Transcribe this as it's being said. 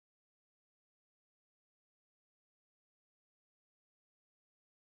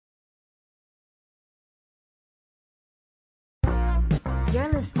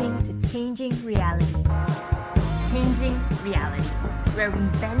You're listening to Changing Reality. Changing Reality, where we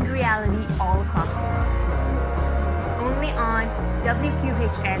bend reality all across the world. Only on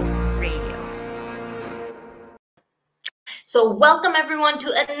WQHS Radio. So welcome everyone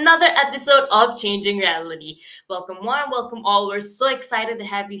to another episode of Changing Reality. Welcome one, welcome all. We're so excited to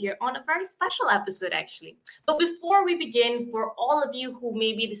have you here on a very special episode actually. But before we begin, for all of you who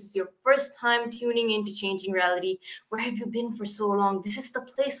maybe this is your first time tuning into Changing Reality, where have you been for so long? This is the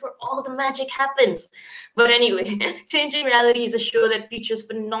place where all the magic happens. But anyway, Changing Reality is a show that features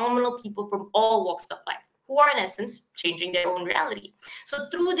phenomenal people from all walks of life, who are in essence changing their own reality. So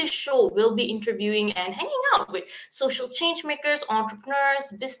through this show, we'll be interviewing and hanging out with social change makers,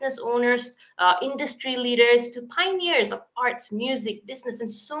 entrepreneurs, business owners, industry leaders, to pioneers of arts, music, business, and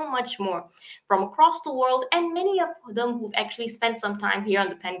so much more from across the world, and many of them who've actually spent some time here on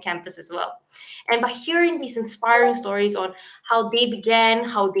the Penn campus as well. And by hearing these inspiring stories on how they began,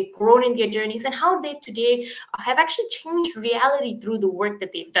 how they've grown in their journeys, and how they today have actually changed reality through the work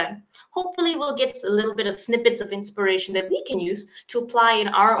that they've done, hopefully we'll get a little bit of snippets of inspiration that we can use to apply in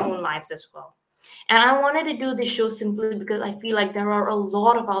our own lives as well. And I wanted to do this show simply because I feel like there are a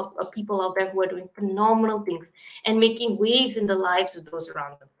lot of people out there who are doing phenomenal things and making waves in the lives of those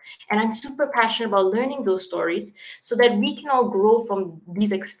around them. And I'm super passionate about learning those stories so that we can all grow from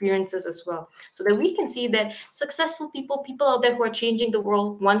these experiences as well. So that we can see that successful people out there who are changing the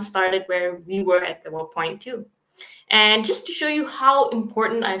world once started where we were at the point too. And just to show you how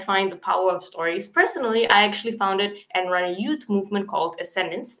important I find the power of stories, personally, I actually founded and run a youth movement called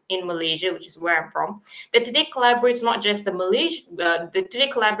Ascendance in Malaysia, which is where I'm from, that today collaborates with not just the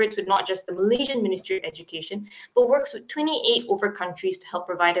Malaysian Ministry of Education, but works with 28 other countries to help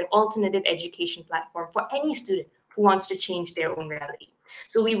provide an alternative education platform for any student who wants to change their own reality.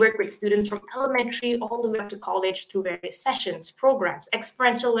 So we work with students from elementary all the way up to college through various sessions, programs,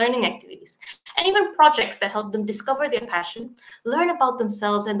 experiential learning activities, and even projects that help them discover their passion, learn about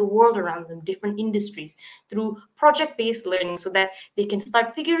themselves and the world around them, different industries, through project-based learning so that they can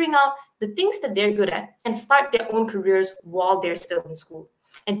start figuring out the things that they're good at and start their own careers while they're still in school.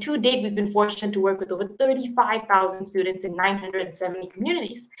 And to date, we've been fortunate to work with over 35,000 students in 970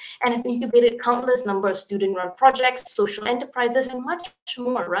 communities and have incubated countless number of student-run projects, social enterprises, and much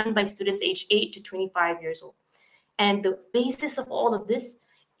more run by students aged 8 to 25 years old. And the basis of all of this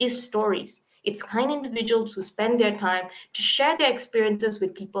is stories. It's kind individuals who spend their time to share their experiences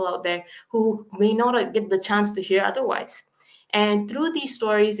with people out there who may not get the chance to hear otherwise. And through these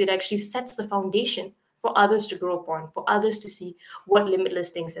stories, it actually sets the foundation for others to grow upon, for others to see what limitless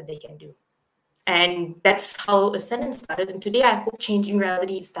things that they can do. And that's how Ascendance started. And today, I hope Changing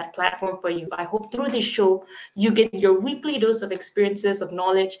Reality is that platform for you. I hope through this show, you get your weekly dose of experiences, of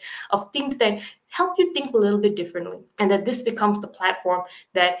knowledge, of things that help you think a little bit differently. And that this becomes the platform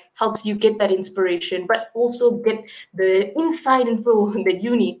that helps you get that inspiration, but also get the inside info that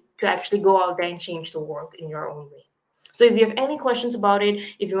you need to actually go out there and change the world in your own way. So if you have any questions about it,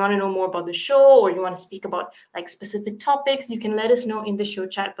 if you want to know more about the show or you want to speak about like specific topics, you can let us know in the show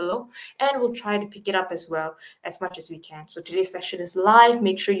chat below and we'll try to pick it up as well as much as we can. So today's session is live.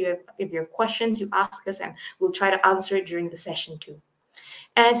 Make sure if you have questions, you ask us and we'll try to answer it during the session too.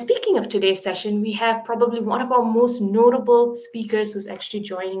 And speaking of today's session, we have probably one of our most notable speakers who's actually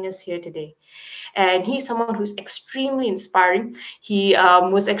joining us here today. And he's someone who's extremely inspiring. He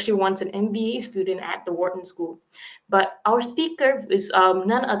was actually once an MBA student at the Wharton School. But our speaker is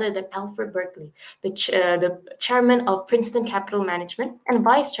none other than Alfred Berkeley, the chairman of Princeton Capital Management and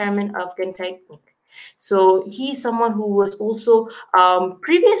vice chairman of Identity-Based Encryption. So he's someone who was also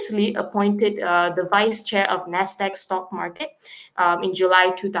previously appointed the vice chair of NASDAQ stock market in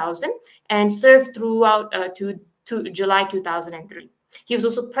July 2000 and served throughout to July 2003. He was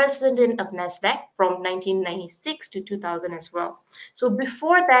also president of NASDAQ from 1996 to 2000 as well. So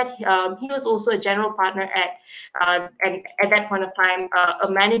before that, he was also a general partner and at that point of time,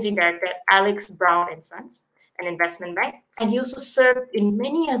 a managing director at Alex Brown and Sons, an investment bank. And he also served in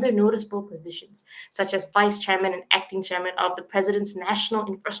many other noticeable positions, such as vice chairman and acting chairman of the President's National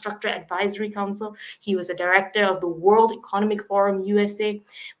Infrastructure Advisory Council. He was a director of the World Economic Forum USA,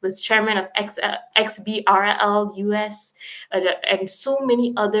 was chairman of XBRL US, and so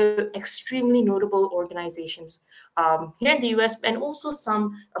many other extremely notable organizations here in the US and also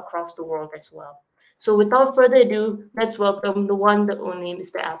some across the world as well. So without further ado, let's welcome the one, the only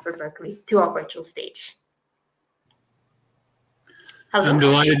Mr. Alfred Berkeley to our virtual stage. Hello. I'm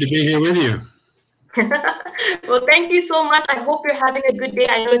delighted to be here with you. Well, thank you so much. I hope you're having a good day.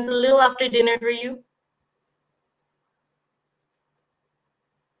 I know it's a little after dinner for you.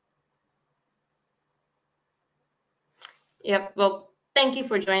 Yep. Well, Thank you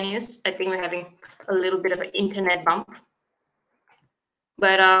for joining us. I think we're having a little bit of an internet bump,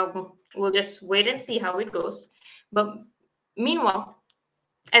 but we'll just wait and see how it goes. But meanwhile,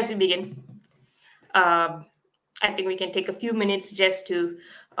 as we begin, uh, I think we can take a few minutes just to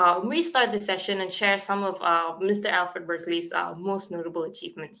restart the session and share some of Mr. Alfred Berkeley's most notable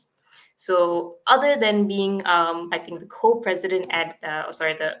achievements. So, other than being, I think, the co-president at,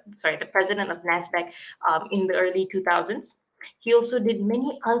 the president of NASDAQ in the early 2000s, he also did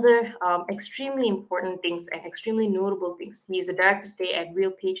many other extremely important things and extremely notable things. He is a director today at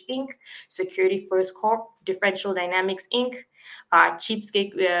RealPage Inc., Security First Corp., Differential Dynamics Inc.,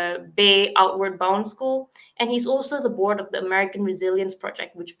 Cheapskate Bay Outward Bound School, and he's also the board of the American Resilience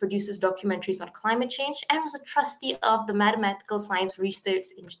Project, which produces documentaries on climate change, and was a trustee of the Mathematical Science Research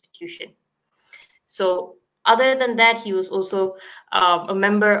Institution. So other than that, he was also a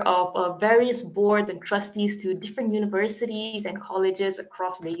member of various boards and trustees to different universities and colleges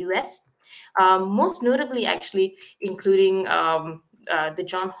across the US, most notably actually including the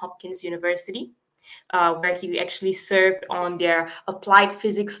Johns Hopkins University, where he actually served on their Applied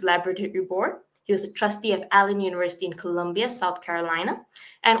Physics Laboratory Board. He was a trustee of Allen University in Columbia, South Carolina,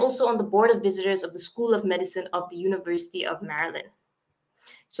 and also on the Board of Visitors of the School of Medicine of the University of Maryland.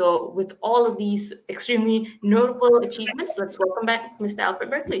 So with all of these extremely notable achievements, let's welcome back Mr. Alfred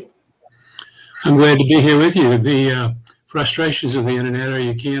Berkeley. I'm glad to be here with you. The frustrations of the internet are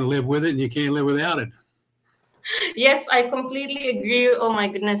you can't live with it and you can't live without it. Yes, I completely agree. Oh my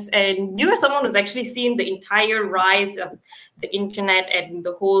goodness. And you are someone who's actually seen the entire rise of the internet and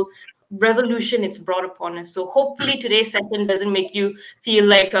the whole revolution it's brought upon us. So hopefully today's session doesn't make you feel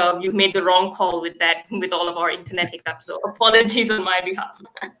like you've made the wrong call with that, with all of our internet hiccups. So apologies on my behalf.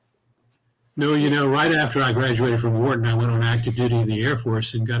 No, right after I graduated from Wharton, I went on active duty in the Air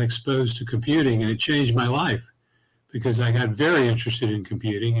Force and got exposed to computing, and it changed my life because I got very interested in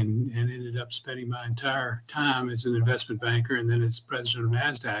computing and ended up spending my entire time as an investment banker and then as president of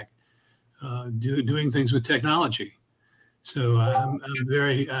NASDAQ doing things with technology. So I'm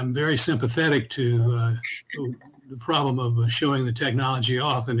very sympathetic to the problem of showing the technology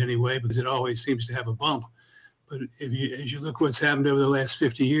off in any way because it always seems to have a bump. But as you look what's happened over the last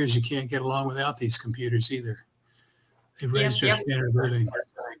 50 years, you can't get along without these computers either. They've raised our standard of living.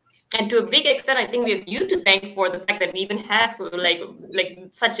 And to a big extent, I think we have you to thank for the fact that we even have like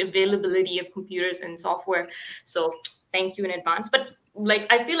such availability of computers and software. So thank you in advance. But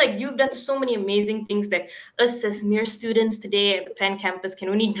I feel like you've done so many amazing things that us as mere students today at the Penn campus can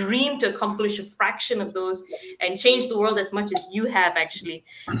only dream to accomplish a fraction of those and change the world as much as you have actually.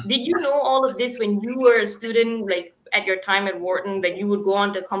 Did you know all of this when you were a student, at your time at Wharton, that you would go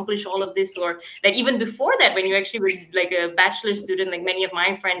on to accomplish all of this, or that even before that, when you actually were a bachelor student, like many of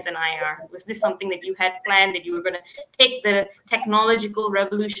my friends and I are? Was this something that you had planned, that you were going to take the technological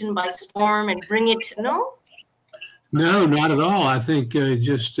revolution by storm and bring it? No? No, not at all. I think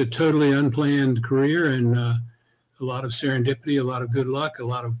just a totally unplanned career and a lot of serendipity, a lot of good luck. A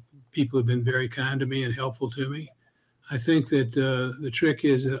lot of people have been very kind to me and helpful to me. I think that the trick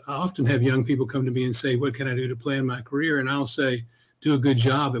is I often have young people come to me and say, what can I do to plan my career? And I'll say, do a good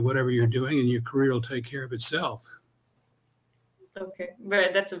job at whatever you're doing and your career will take care of itself. Okay,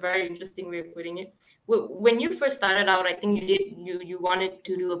 but that's a very interesting way of putting it. When you first started out, I think you wanted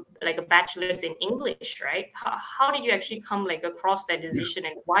to do a bachelor's in English, right? How did you actually come across that decision,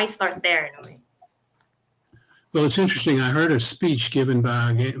 and why start there in a way? Well, it's interesting. I heard a speech given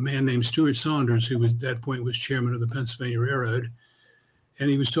by a man named Stuart Saunders, who at that point was chairman of the Pennsylvania Railroad, and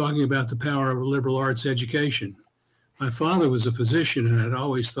he was talking about the power of liberal arts education. My father was a physician, and I'd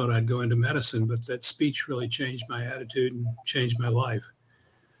always thought I'd go into medicine, but that speech really changed my attitude and changed my life.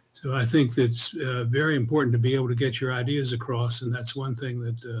 So I think that's very important to be able to get your ideas across, and that's one thing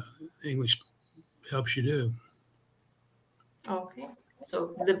that English helps you do. Okay.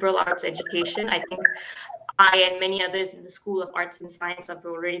 So liberal arts education, I think I and many others in the School of Arts and Science have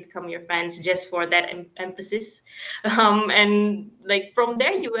already become your fans just for that emphasis. And from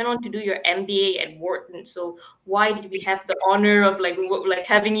there, you went on to do your MBA at Wharton. So why did we have the honor of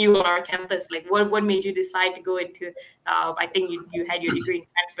having you on our campus? What made you decide to go into? I think you had your degree in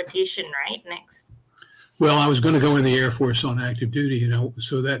transportation, right? Next. Well, I was going to go in the Air Force on active duty,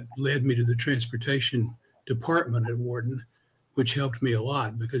 so that led me to the transportation department at Wharton, which helped me a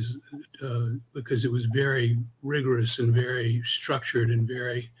lot because it was very rigorous and very structured and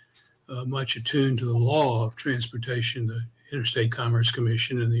very much attuned to the law of transportation, the Interstate Commerce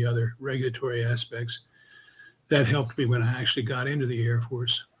Commission and the other regulatory aspects. That helped me when I actually got into the Air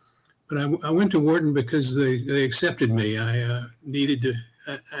Force. But I went to Wharton because they accepted me. I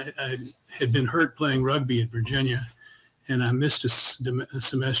had been hurt playing rugby at Virginia, and I missed a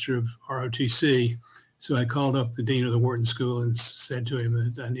semester of ROTC. So I called up the dean of the Wharton School and said to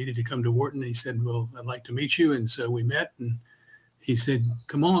him that I needed to come to Wharton. He said, well, I'd like to meet you. And so we met, and he said,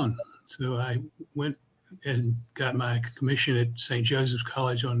 come on. So I went and got my commission at St. Joseph's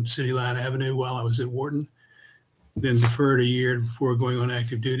College on City Line Avenue while I was at Wharton, then deferred a year before going on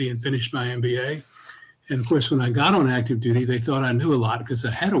active duty and finished my MBA. And of course, when I got on active duty, they thought I knew a lot because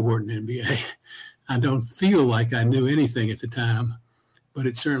I had a Wharton MBA. I don't feel like I knew anything at the time, but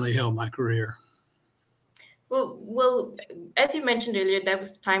it certainly helped my career. Well, as you mentioned earlier, that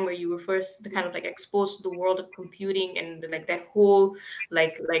was the time where you were first kind of like exposed to the world of computing and like that whole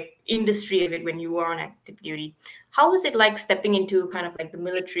like industry of it when you were on active duty. How was it like stepping into kind of like the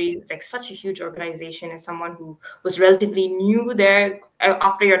military, like such a huge organization, as someone who was relatively new there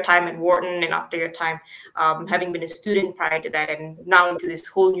after your time at Wharton and after your time having been a student prior to that, and now into this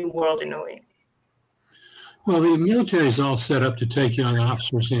whole new world in a way? Well, the military is all set up to take young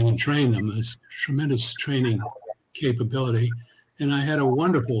officers in and train them. There's tremendous training capability. And I had a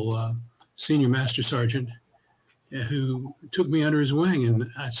wonderful senior master sergeant who took me under his wing. And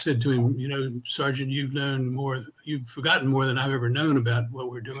I said to him, you know, Sergeant, you've forgotten more than I've ever known about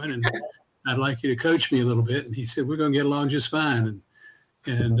what we're doing. And I'd like you to coach me a little bit. And he said, we're going to get along just fine.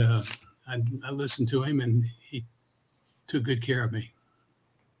 And I listened to him, and he took good care of me.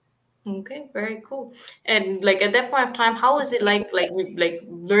 Okay, very cool. And like at that point of time, how was it like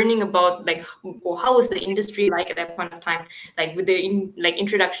learning about like or how was the industry like at that point of time? Like with the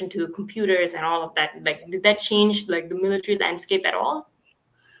introduction to computers and all of that, like did that change like the military landscape at all?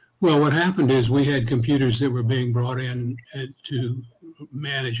 Well, what happened is we had computers that were being brought in to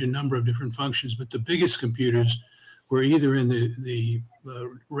manage a number of different functions, but the biggest computers were either in the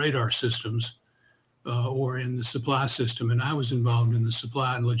radar systems or in the supply system. And I was involved in the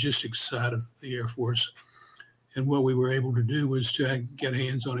supply and logistics side of the Air Force. And what we were able to do was to get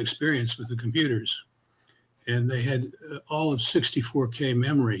hands-on experience with the computers. And they had all of 64K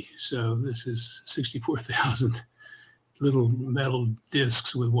memory. So this is 64,000 little metal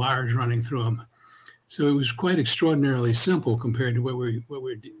disks with wires running through them. So it was quite extraordinarily simple compared to what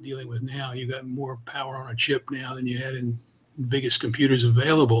we're dealing with now. You got more power on a chip now than you had in the biggest computers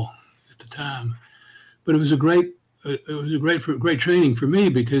available at the time. But it was a great training for me,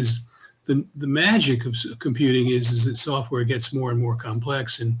 because the magic of computing is that software gets more and more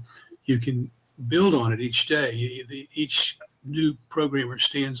complex, and you can build on it each day. Each new programmer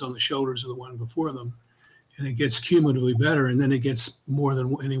stands on the shoulders of the one before them, and it gets cumulatively better, and then it gets more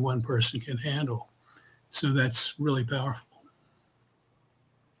than any one person can handle. So that's really powerful.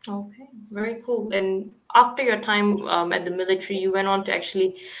 Okay, very cool. And after your time at the military, you went on to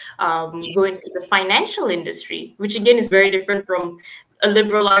actually go into the financial industry, which again is very different from a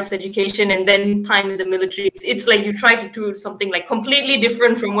liberal arts education and then time in the military. It's like you try to do something like completely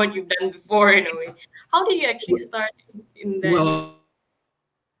different from what you've done before in a way. How did you actually start in that? Well,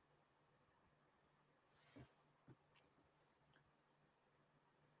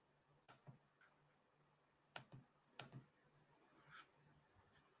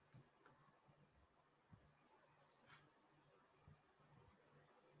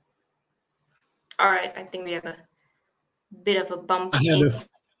 All right, I think we have a bit of a bump.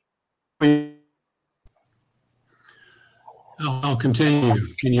 I'll continue.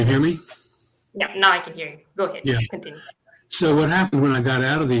 Can you hear me? Yeah, now I can hear you. Go ahead. Yeah. Continue. So what happened when I got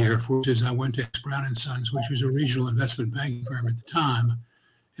out of the Air Force is I went to Brown and Sons, which was a regional investment banking firm at the time.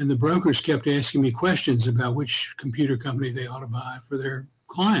 And the brokers kept asking me questions about which computer company they ought to buy for their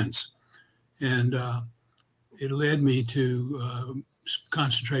clients. And it led me to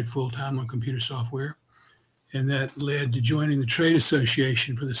concentrate full-time on computer software. And that led to joining the trade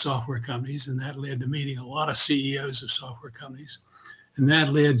association for the software companies. And that led to meeting a lot of CEOs of software companies. And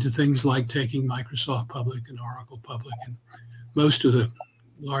that led to things like taking Microsoft public and Oracle public. And most of the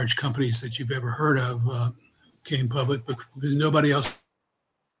large companies that you've ever heard of came public because nobody else.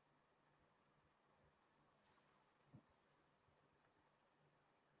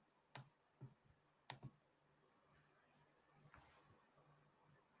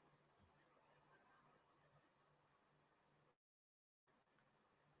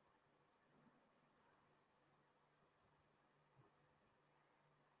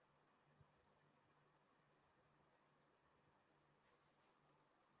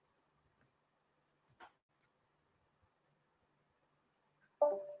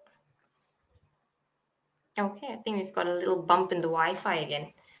 Okay, I think we've got a little bump in the Wi-Fi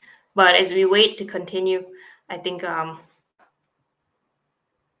again. But as we wait to continue, I think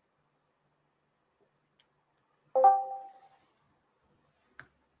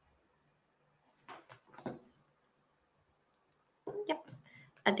Yep.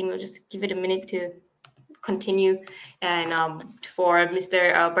 I think we'll just give it a minute to continue and for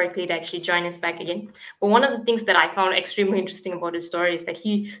Mr. Berkeley to actually join us back again. But one of the things that I found extremely interesting about his story is that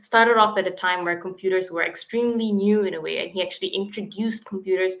he started off at a time where computers were extremely new in a way, and he actually introduced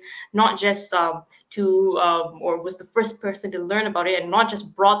computers not just or was the first person to learn about it, and not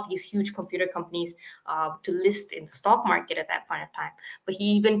just brought these huge computer companies to list in the stock market at that point of time, but he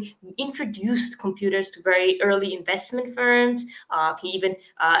even introduced computers to very early investment firms. He even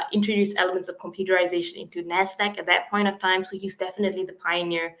introduced elements of computerization into NASDAQ at that point of time. So he's definitely the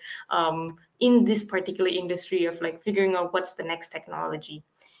pioneer in this particular industry of like figuring out what's the next technology.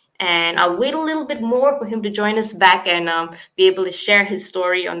 And I'll wait a little bit more for him to join us back and be able to share his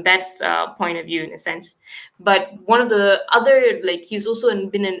story on that point of view in a sense. But one of the other, like he's also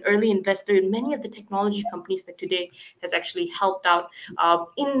been an early investor in many of the technology companies that today has actually helped out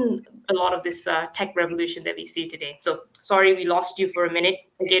in a lot of this tech revolution that we see today. So sorry, we lost you for a minute.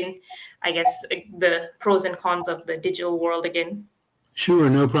 Again, I guess the pros and cons of the digital world again. Sure,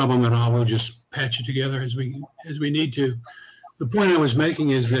 no problem at all. We'll just patch it together as we need to. The point I was making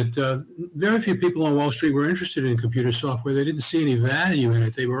is that very few people on Wall Street were interested in computer software. They didn't see any value in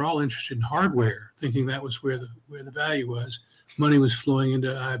it. They were all interested in hardware, thinking that was where the value was. Money was flowing into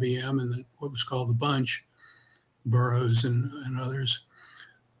IBM and what was called the bunch, Burroughs and others,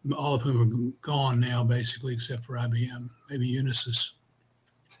 all of whom are gone now, basically, except for IBM, maybe Unisys.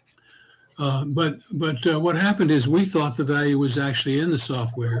 But what happened is we thought the value was actually in the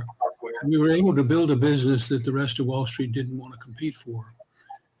software. We were able to build a business that the rest of Wall Street didn't want to compete for.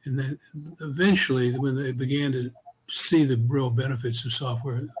 And then eventually, when they began to see the real benefits of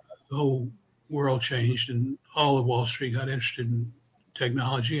software, the whole world changed and all of Wall Street got interested in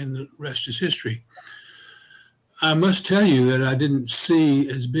technology, and the rest is history. I must tell you that I didn't see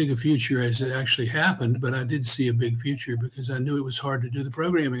as big a future as it actually happened, but I did see a big future because I knew it was hard to do the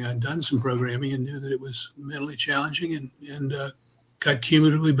programming. I'd done some programming and knew that it was mentally challenging and got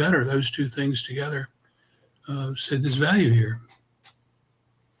cumulatively better. Those two things together said there's value here.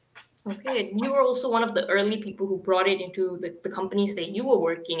 Okay, you were also one of the early people who brought it into the companies that you were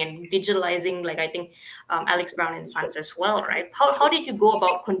working and digitalizing, like I think Alex Brown and Sons as well, right? How did you go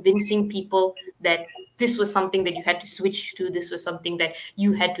about convincing people that this was something that you had to switch to, this was something that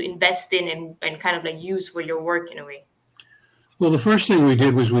you had to invest in and kind of like use for your work in a way? Well, the first thing we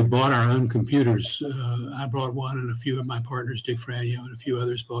did was we bought our own computers. I brought one, and a few of my partners, Dick Franio and a few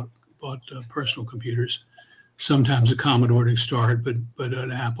others, bought personal computers. Sometimes a Commodore to start, but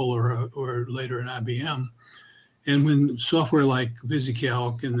an Apple or later an IBM. And when software like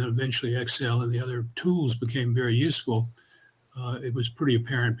VisiCalc and then eventually Excel and the other tools became very useful, it was pretty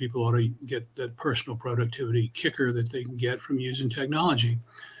apparent people ought to get that personal productivity kicker that they can get from using technology.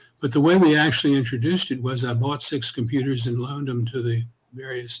 But the way we actually introduced it was I bought 6 computers and loaned them to the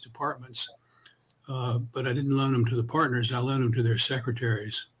various departments. But I didn't loan them to the partners. I loaned them to their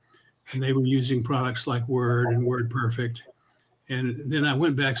secretaries. And they were using products like Word and WordPerfect. And then I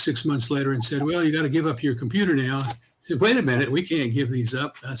went back 6 months later and said, well, you got to give up your computer now. I said, wait a minute, we can't give these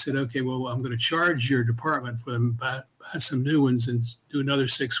up. I said, okay, well, I'm going to charge your department for them, buy some new ones and do another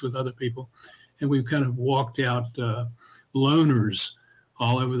 6 with other people. And we've kind of walked out loaners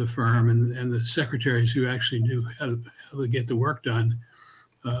all over the firm, and the secretaries who actually knew how to get the work done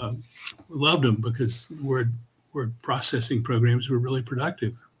loved them because word processing programs were really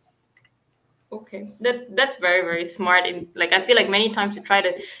productive. Okay, that's very, very smart. And like I feel like many times you try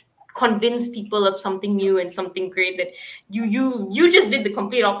to convince people of something new and something great that you just did the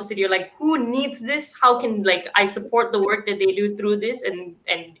complete opposite. You're like, who needs this? How can like I support the work that they do through this? And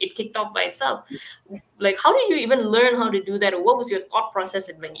it kicked off by itself. Like, how did you even learn how to do that? Or what was your thought process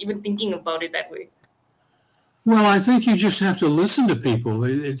in like even thinking about it that way? Well, I think you just have to listen to people.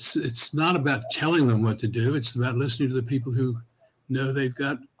 It's not about telling them what to do. It's about listening to the people who know they've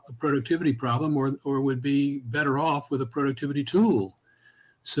got a productivity problem or would be better off with a productivity tool.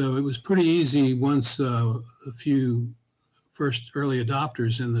 So it was pretty easy once a few first early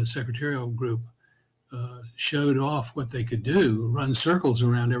adopters in the secretarial group showed off what they could do, run circles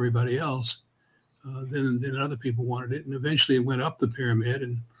around everybody else. Then other people wanted it. And eventually it went up the pyramid,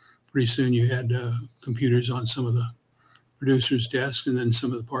 and pretty soon you had computers on some of the producers' desks and then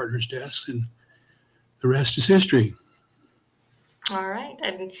some of the partners' desks, and the rest is history. All right.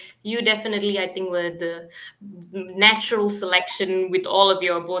 And you definitely, I think, were the natural selection with all of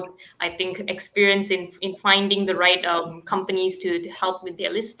your both, I think, experience in finding the right companies to help with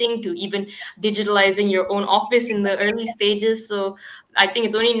their listing, to even digitalizing your own office in the early stages. So I think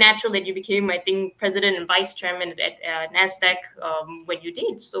it's only natural that you became, I think, president and vice chairman at NASDAQ when you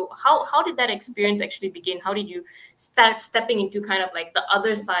did. So how did that experience actually begin? How did you start stepping into kind of like the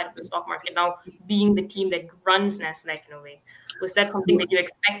other side of the stock market, now being the team that runs NASDAQ in a way? Was that something that you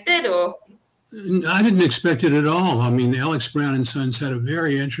expected, or? I didn't expect it at all. I mean, Alex Brown and Sons had a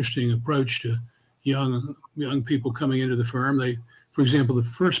very interesting approach to young people coming into the firm. For example, the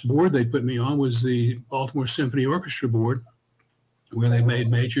first board they put me on was the Baltimore Symphony Orchestra board, where they made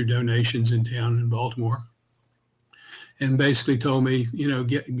major donations in town in Baltimore, and basically told me,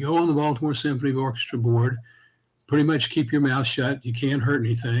 go on the Baltimore Symphony Orchestra board, pretty much keep your mouth shut. You can't hurt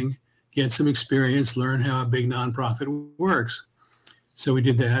anything. Get some experience, learn how a big nonprofit works. So we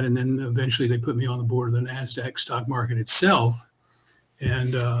did that, and then eventually they put me on the board of the NASDAQ stock market itself.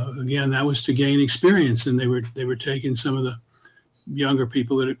 And again, that was to gain experience, and they were taking some of the younger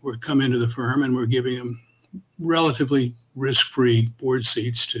people that were come into the firm and were giving them relatively risk-free board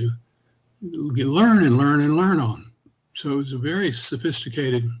seats to learn on. So it was a very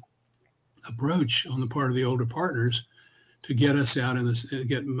sophisticated approach on the part of the older partners to get us out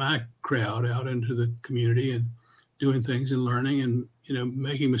get my crowd out into the community and doing things and learning and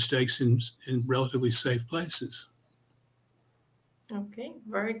making mistakes in relatively safe places. Okay,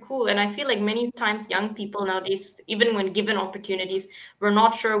 very cool. And I feel like many times young people nowadays, even when given opportunities, we're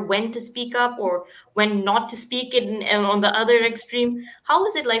not sure when to speak up or when not to speak it. And on the other extreme, how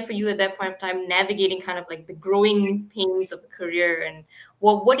was it like for you at that point of time, navigating kind of like the growing pains of the career? And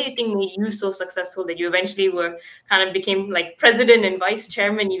what do you think made you so successful that you eventually became like president and vice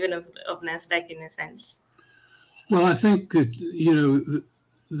chairman even of NASDAQ in a sense? Well, I think that,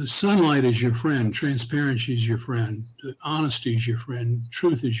 the sunlight is your friend, transparency is your friend, honesty is your friend,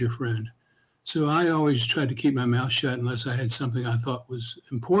 truth is your friend. So I always tried to keep my mouth shut unless I had something I thought was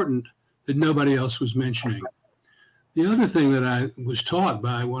important that nobody else was mentioning. The other thing that I was taught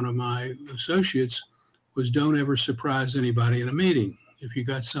by one of my associates was don't ever surprise anybody in a meeting. If you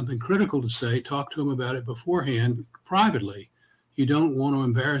got something critical to say, talk to them about it beforehand, privately. You don't want to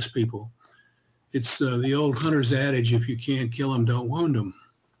embarrass people. It's the old hunter's adage, if you can't kill them, don't wound them.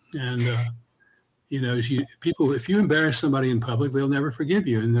 And, if you embarrass somebody in public, they'll never forgive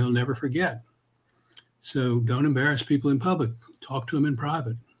you and they'll never forget. So don't embarrass people in public. Talk to them in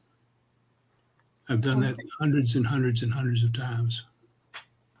private. I've done that hundreds and hundreds and hundreds of times.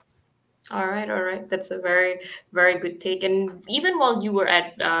 All right. That's a very, very good take. And even while you were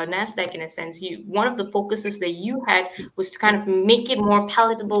at NASDAQ, in a sense, one of the focuses that you had was to kind of make it more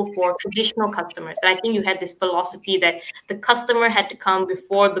palatable for traditional customers. And I think you had this philosophy that the customer had to come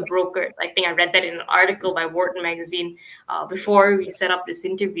before the broker. I think I read that in an article by Wharton Magazine before we set up this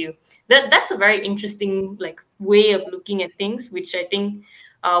interview. That's a very interesting way of looking at things, which I think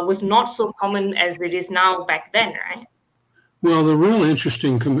was not so common as it is now back then, right? Well, the real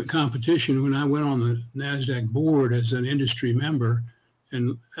interesting competition when I went on the NASDAQ board as an industry member,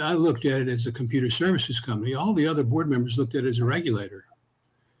 and I looked at it as a computer services company, all the other board members looked at it as a regulator.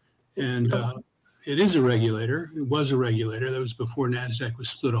 And it is a regulator. It was a regulator. That was before NASDAQ was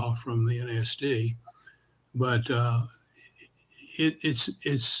split off from the NASD. But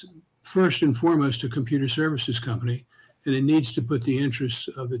it's first and foremost a computer services company, and it needs to put the interests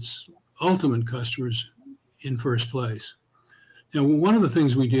of its ultimate customers in first place. Now, one of the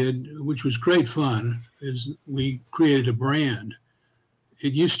things we did, which was great fun, is we created a brand.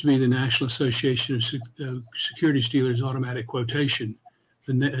 It used to be the National Association of Securities Dealers Automatic Quotation.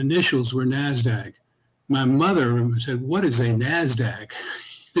 The initials were NASDAQ. My mother said, "What is a NASDAQ?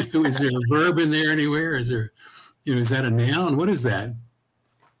 Is there a verb in there anywhere? Is that a noun? What is that?"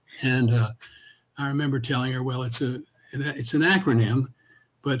 And I remember telling her, "Well, it's an acronym."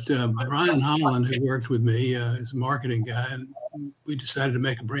 But Brian Holland, who worked with me as a marketing guy, and we decided to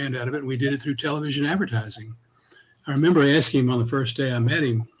make a brand out of it, and we did it through television advertising. I remember asking him on the first day I met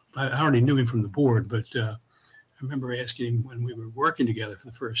him, I already knew him from the board, but I remember asking him when we were working together for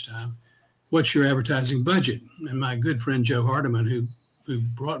the first time, "What's your advertising budget?" And my good friend Joe Hardiman, who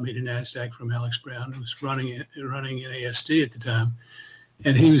brought me to NASDAQ from Alex Brown, who was running NASD at the time,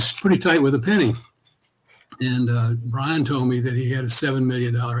 and he was pretty tight with a penny. And Brian told me that he had a $7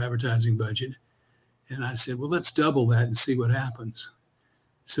 million advertising budget. And I said, "Well, let's double that and see what happens."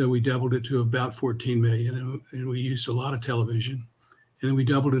 So we doubled it to about 14 million, and we used a lot of television. And then we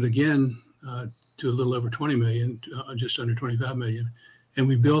doubled it again to a little over 20 million, just under 25 million. And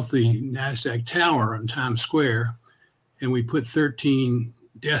we built the NASDAQ Tower on Times Square, and we put 13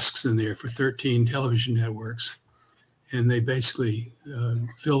 desks in there for 13 television networks. And they basically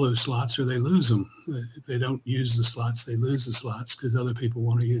fill those slots or they lose them. If they don't use the slots, they lose the slots because other people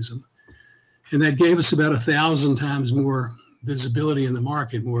want to use them. And that gave us about 1,000 times more visibility in the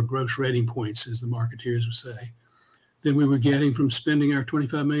market, more gross rating points, as the marketeers would say, than we were getting from spending our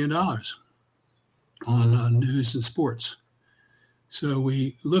 $25 million on news and sports. So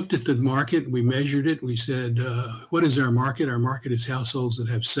we looked at the market, we measured it, we said, what is our market? Our market is households that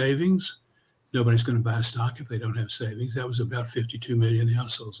have savings. Nobody's going to buy stock if they don't have savings. That was about 52 million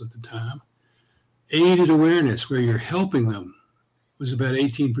households at the time. Aided awareness, where you're helping them, was about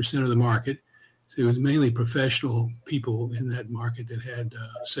 18% of the market. So it was mainly professional people in that market that had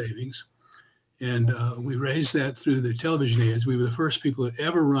savings. And we raised that through the television ads. We were the first people that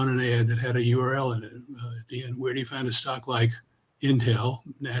ever run an ad that had a URL in it at the end. Where do you find a stock like Intel?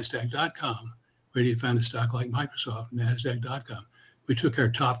 NASDAQ.com. Where do you find a stock like Microsoft? NASDAQ.com. We took our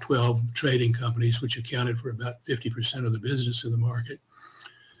top 12 trading companies, which accounted for about 50% of the business in the market,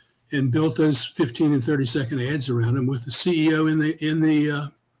 and built those 15 and 30-second ads around them with the CEO in the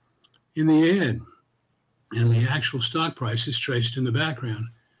ad, and the actual stock prices traced in the background.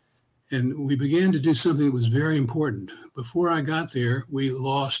 And we began to do something that was very important. Before I got there, we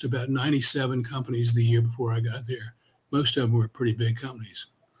lost about 97 companies the year before I got there. Most of them were pretty big companies.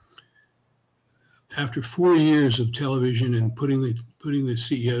 After 4 years of television and putting the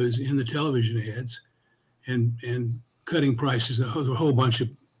CEOs in the television ads and cutting prices, a whole bunch of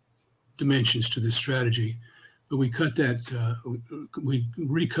dimensions to this strategy, but we cut that, we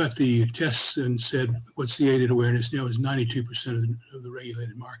recut the tests and said, what's the aided awareness now is 92% of the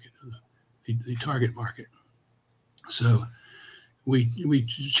regulated market, of the target market. So we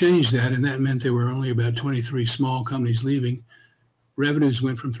changed that, and that meant there were only about 23 small companies leaving. Revenues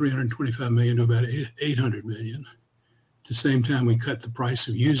went from 325 million to about 800 million. At the same time, we cut the price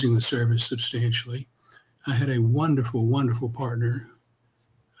of using the service substantially. I had a wonderful, wonderful partner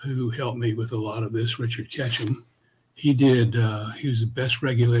who helped me with a lot of this, Richard Ketchum. He was the best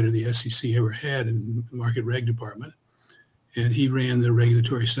regulator the SEC ever had in the market reg department. And he ran the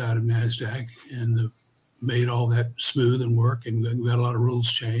regulatory side of NASDAQ and made all that smooth and work, and we got a lot of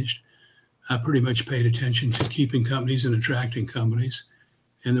rules changed. I pretty much paid attention to keeping companies and attracting companies,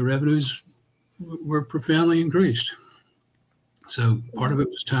 and the revenues were profoundly increased. So part of it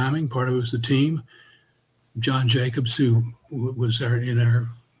was timing, part of it was the team. John Jacobs, who was in our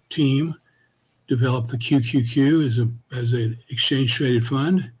team, developed the QQQ as an exchange traded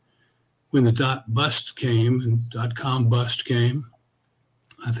fund. When the bust came and .com bust came,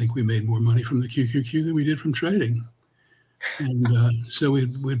 I think we made more money from the QQQ than we did from trading. And so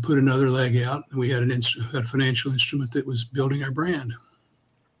we'd put another leg out, and we had a financial instrument that was building our brand.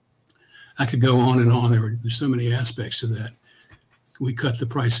 I could go on and on. There's so many aspects of that. We cut the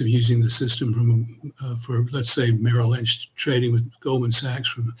price of using the system for, let's say, Merrill Lynch trading with Goldman Sachs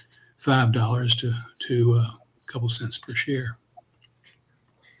from $5 to a couple cents per share.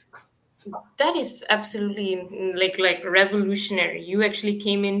 That is absolutely like revolutionary. You actually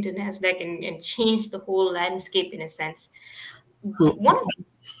came into NASDAQ and changed the whole landscape in a sense. Well,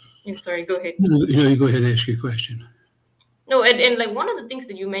 sorry, go ahead. You go ahead and ask your question. No, and like one of the things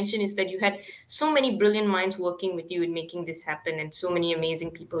that you mentioned is that you had so many brilliant minds working with you in making this happen, and so many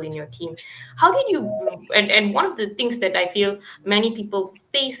amazing people in your team. How did you, and one of the things that I feel many people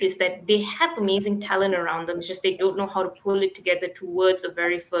face is that they have amazing talent around them, it's just they don't know how to pull it together towards a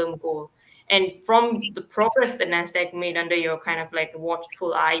very firm goal. And from the progress that NASDAQ made under your kind of like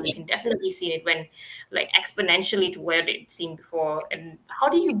watchful eye, you can definitely see it went like exponentially to where it seemed before. And how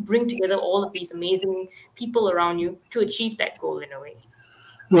do you bring together all of these amazing people around you to achieve that goal in a way?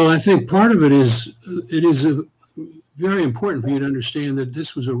 Well, I think part of it is very important for you to understand that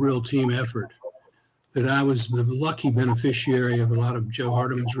this was a real team effort, that I was the lucky beneficiary of a lot of Joe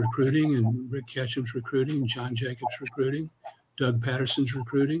Hardiman's recruiting and Rick Ketchum's recruiting, John Jacobs' recruiting, Doug Patterson's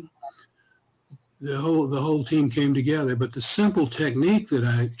recruiting. The whole team came together, but the simple technique that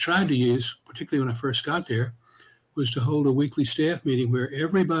I tried to use, particularly when I first got there, was to hold a weekly staff meeting where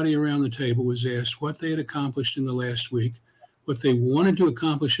everybody around the table was asked what they had accomplished in the last week, what they wanted to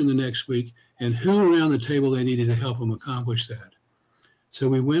accomplish in the next week, and who around the table they needed to help them accomplish that. So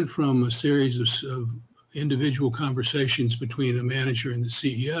we went from a series of individual conversations between the manager and the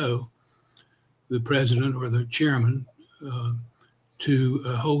CEO, the president or the chairman, to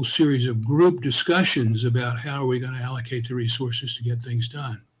a whole series of group discussions about how are we going to allocate the resources to get things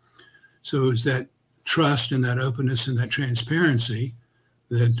done. So it was that trust and that openness and that transparency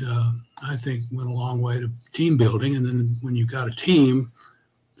that I think went a long way to team building. And then when you've got a team,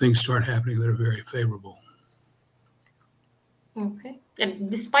 things start happening that are very favorable. Okay. And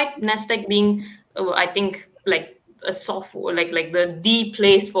despite NASDAQ being, I think, like a software, like the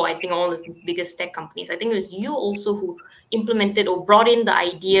place for, I think, all the biggest tech companies, I think it was you also who implemented or brought in the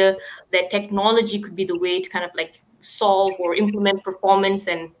idea that technology could be the way to kind of like solve or implement performance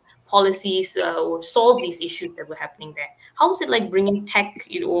and policies or solve these issues that were happening there? How was it like bringing tech,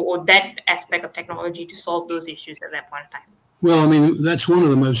 or that aspect of technology to solve those issues at that point in time? Well, I mean, that's one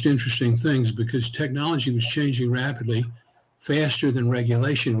of the most interesting things because technology was changing rapidly, faster than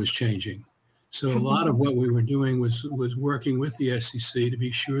regulation was changing. So a lot of what we were doing was working with the SEC to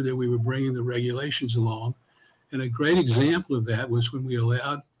be sure that we were bringing the regulations along. And a great example of that was when we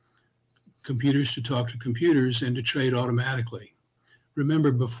allowed computers to talk to computers and to trade automatically.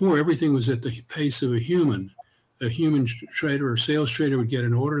 Remember, before, everything was at the pace of a human. A human trader or sales trader would get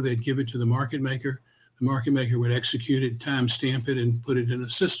an order, they'd give it to the market maker. The market maker would execute it, timestamp it, and put it in a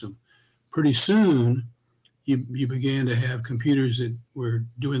system. Pretty soon, you began to have computers that were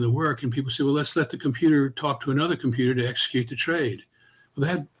doing the work, and people said, well, let's let the computer talk to another computer to execute the trade. Well,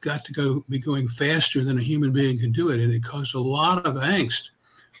 that got to be going faster than a human being can do it, and it caused a lot of angst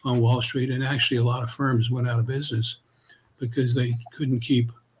on Wall Street, and actually a lot of firms went out of business because they couldn't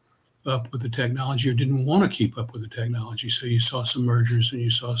keep up with the technology or didn't want to keep up with the technology. So you saw some mergers and you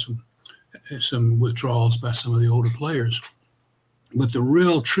saw some withdrawals by some of the older players. But the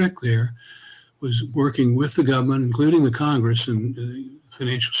real trick there was working with the government, including the Congress and the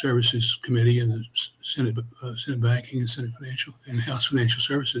Financial Services Committee and the Senate Banking and Senate Financial and House Financial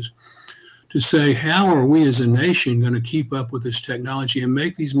Services, to say, how are we as a nation going to keep up with this technology and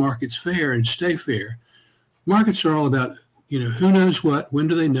make these markets fair and stay fair? Markets are all about, who knows what, when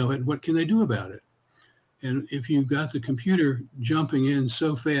do they know it, what can they do about it? And if you've got the computer jumping in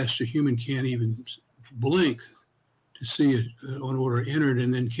so fast a human can't even blink to see an order entered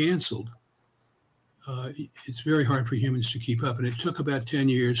and then canceled, it's very hard for humans to keep up. And it took about 10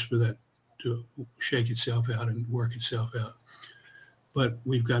 years for that to shake itself out and work itself out. But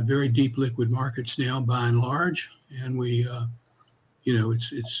we've got very deep liquid markets now, by and large, and we,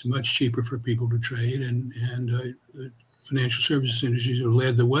 it's much cheaper for people to trade, and the financial services industries have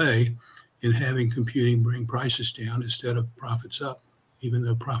led the way in having computing bring prices down instead of profits up, even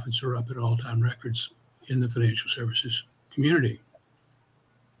though profits are up at all-time records in the financial services community.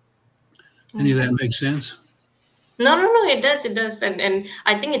 Any of that make sense? No, it does. And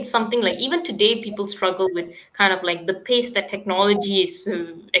I think it's something like even today, people struggle with kind of like the pace that technology is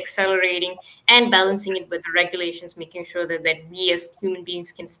accelerating and balancing it with the regulations, making sure that we as human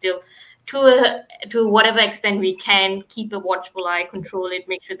beings can still, to whatever extent we can, keep a watchful eye, control it,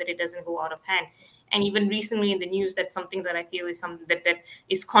 make sure that it doesn't go out of hand. And even recently in the news, that's something that I feel is something that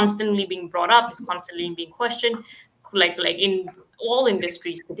is constantly being brought up, is constantly being questioned, like in all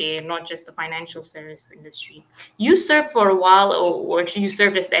industries today, not just the financial service industry. You served for a while, or you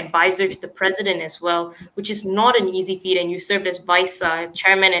served as the advisor to the president as well, which is not an easy feat. And you served as vice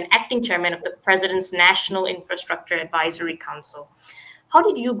chairman and acting chairman of the president's National Infrastructure Advisory Council. How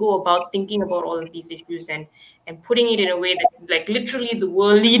did you go about thinking about all of these issues and putting it in a way that, like, literally the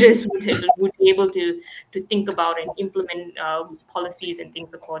world leaders would be able to think about and implement policies and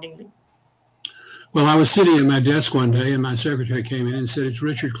things accordingly? Well, I was sitting at my desk one day and my secretary came in and said, it's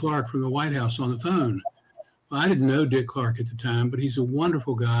Richard Clark from the White House on the phone. Well, I didn't know Dick Clark at the time, but he's a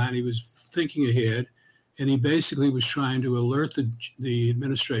wonderful guy and he was thinking ahead. And he basically was trying to alert the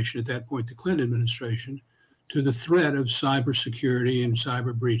administration, at that point, the Clinton administration, to the threat of cybersecurity and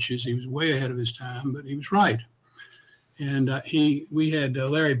cyber breaches. He was way ahead of his time, but he was right. And we had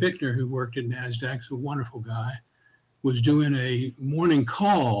Larry Bickner, who worked at NASDAQ, who's a wonderful guy, was doing a morning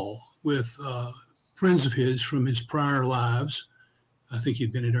call with friends of his from his prior lives. I think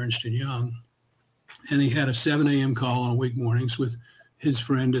he'd been at Ernst & Young. And he had a 7 a.m. call on week mornings with his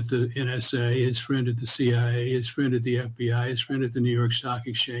friend at the NSA, his friend at the CIA, his friend at the FBI, his friend at the New York Stock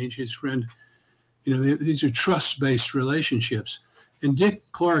Exchange, his friend. These are trust-based relationships. And Dick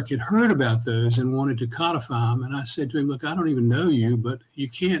Clark had heard about those and wanted to codify them. And I said to him, look, I don't even know you, but you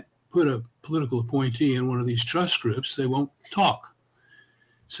can't put a political appointee in one of these trust groups. They won't talk.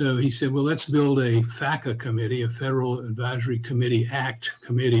 So he said, well, let's build a FACA committee, a Federal Advisory Committee Act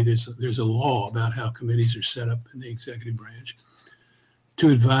committee. There's a law about how committees are set up in the executive branch to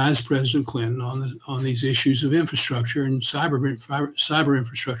advise President Clinton on these issues of infrastructure and cyber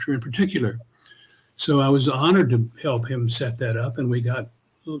infrastructure in particular. So I was honored to help him set that up, and we got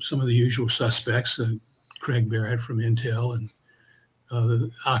some of the usual suspects, Craig Barrett from Intel and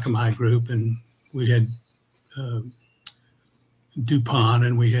the Akamai Group, and we had DuPont,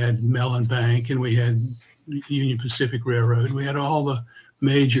 and we had Mellon Bank, and we had Union Pacific Railroad. We had all the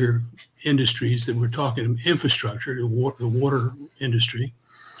major industries that we're talking infrastructure, the water industry,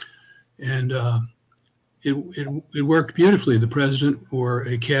 and it worked beautifully. The president or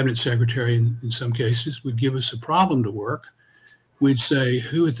a cabinet secretary, in some cases, would give us a problem to work, we'd say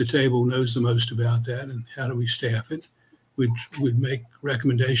who at the table knows the most about that and how do we staff it. We'd make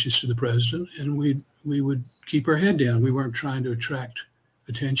recommendations to the president, and we would keep our head down. We weren't trying to attract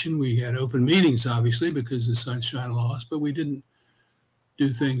attention. We had open meetings, obviously, because of the Sunshine Laws, but we didn't do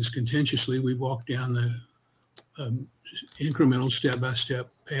things contentiously. We walked down the incremental step-by-step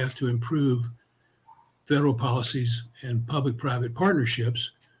path to improve federal policies and public-private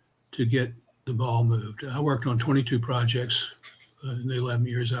partnerships to get the ball moved. I worked on 22 projects in the 11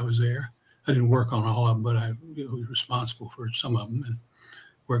 years I was there. I didn't work on all of them, but I was responsible for some of them and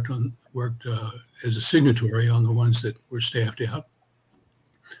worked as a signatory on the ones that were staffed out.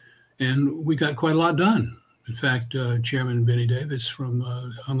 And we got quite a lot done. In fact, Chairman Benny Davis from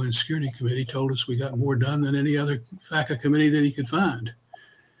the Homeland Security Committee told us we got more done than any other FACA committee that he could find.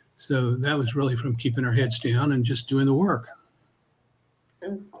 So that was really from keeping our heads down and just doing the work.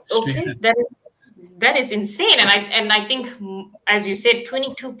 Okay, that is insane. And I think, as you said,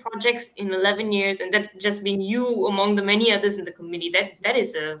 22 projects in 11 years, and that just being you among the many others in the committee, that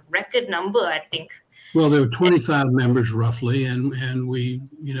is a record number, I think. Well, there were 25 members roughly, and we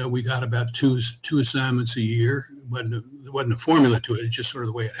got about two assignments a year. There wasn't a formula to it; it's just sort of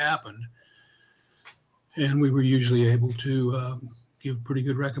the way it happened. And we were usually able to give pretty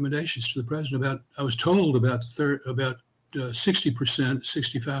good recommendations to the president. I was told about 60%,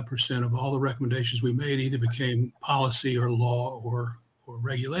 65% of all the recommendations we made either became policy or law or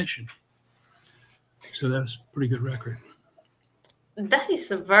regulation. So that's a pretty good record. That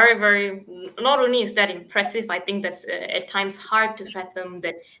is a very, very, not only is that impressive, I think that's at times hard to fathom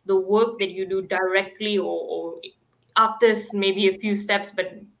that the work that you do directly or after maybe a few steps,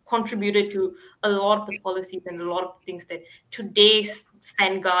 but contributed to a lot of the policies and a lot of things that today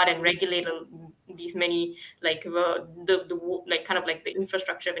stand guard and regulate these many, like the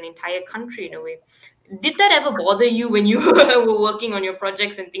infrastructure of an entire country in a way. Did that ever bother you when you were working on your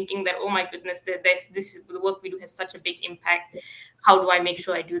projects and thinking that, oh my goodness, the work we do has such a big impact? How do I make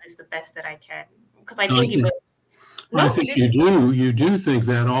sure I do this the best that I can? Because I think you do think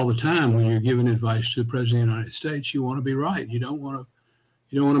that all the time when you're giving advice to the President of the United States. You want to be right. You don't want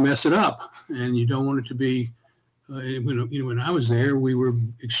to mess it up, and you don't want it to be. When I was there, we were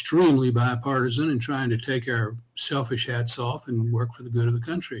extremely bipartisan and trying to take our selfish hats off and work for the good of the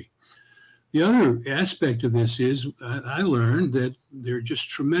country. The other aspect of this is I learned that there are just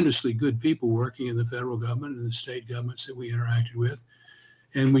tremendously good people working in the federal government and the state governments that we interacted with.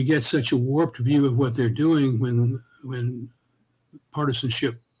 And we get such a warped view of what they're doing when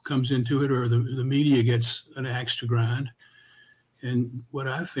partisanship comes into it or the media gets an axe to grind. And what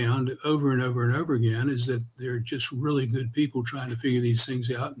I found over and over and over again is that they're just really good people trying to figure these things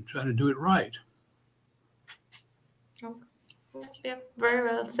out and trying to do it right. Okay. Yeah, very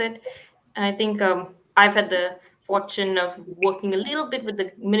well said. And I think I've had the fortune of working a little bit with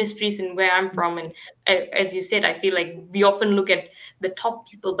the ministries in where I'm from. And as you said, I feel like we often look at the top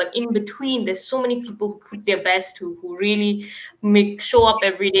people, but in between, there's so many people who put their best, who really show up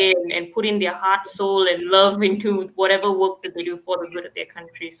every day and put in their heart, soul, and love into whatever work that they do for the good of their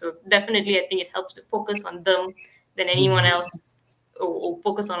country. So definitely, I think it helps to focus on them than anyone else, or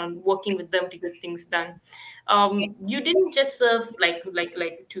focus on working with them to get things done. You didn't just serve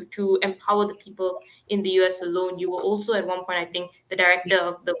to empower the people in the US alone. You were also at one point, I think, the director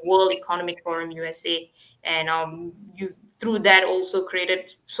of the World Economic Forum USA, and you through that also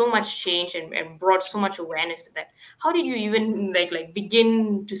created so much change and brought so much awareness to that. How did you even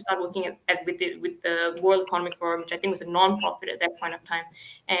begin to start working with the World Economic Forum, which I think was a non-profit at that point of time?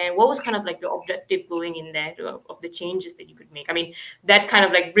 And what was kind of your objective going in there of the changes that you could make? I mean, that kind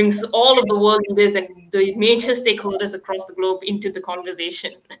of brings all of the world leaders and the major stakeholders across the globe into the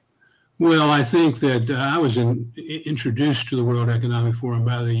conversation. Well, I think that I was introduced to the World Economic Forum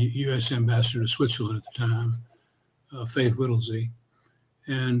by the U.S. ambassador to Switzerland at the time, Faith Whittlesey.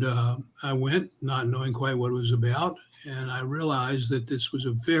 And I went not knowing quite what it was about. And I realized that this was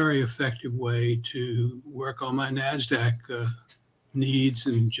a very effective way to work on my NASDAQ needs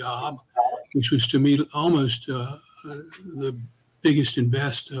and job, which was to meet almost the biggest and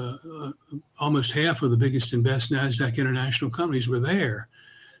best, almost half of the biggest and best NASDAQ international companies were there.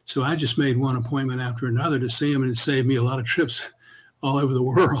 So I just made one appointment after another to see them, and it saved me a lot of trips all over the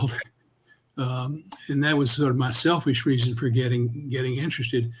world. And that was sort of my selfish reason for getting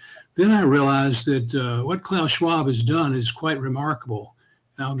interested. Then I realized that what Klaus Schwab has done is quite remarkable.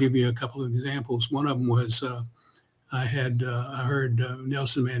 And I'll give you a couple of examples. One of them was I heard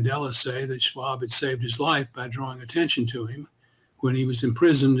Nelson Mandela say that Schwab had saved his life by drawing attention to him when he was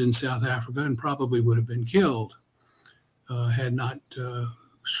imprisoned in South Africa and probably would have been killed had not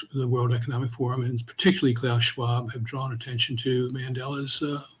the World Economic Forum, and particularly Klaus Schwab, have drawn attention to Mandela's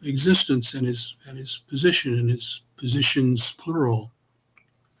existence and his position and his positions plural.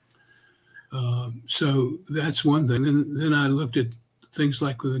 So that's one thing. Then I looked at things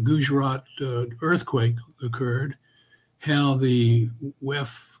like when the Gujarat earthquake occurred, how the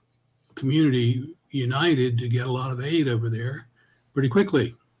WEF community united to get a lot of aid over there pretty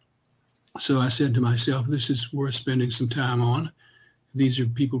quickly. So I said to myself, this is worth spending some time on. These are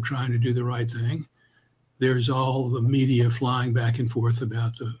people trying to do the right thing. There's all the media flying back and forth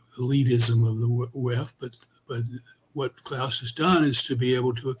about the elitism of the WEF, but what Klaus has done is to be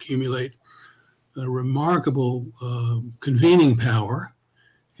able to accumulate a remarkable convening power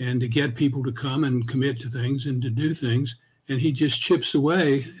and to get people to come and commit to things and to do things. And he just chips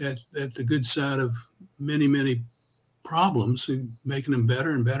away at the good side of many, many problems, and making them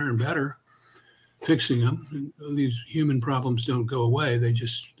better and better and better, fixing them. And these human problems don't go away. They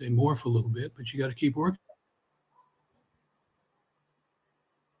morph a little bit, but you got to keep working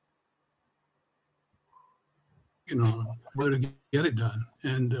on them, whether to get it done.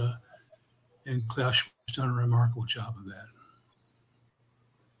 And Klaus has done a remarkable job of that.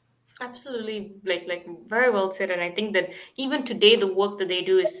 Absolutely, like very well said. And I think that even today, the work that they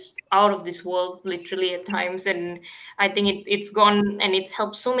do is out of this world, literally at times. And I think it's gone and it's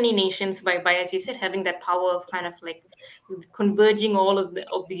helped so many nations by as you said, having that power of kind of like converging all of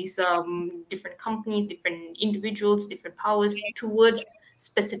these different companies, different individuals, different powers towards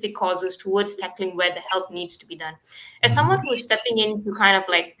specific causes, towards tackling where the help needs to be done. As someone who is stepping into kind of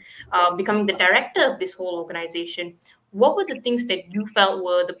like becoming the director of this whole organization, what were the things that you felt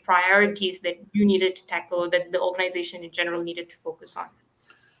were the priorities that you needed to tackle, that the organization in general needed to focus on?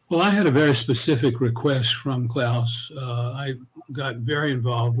 Well, I had a very specific request from Klaus. I got very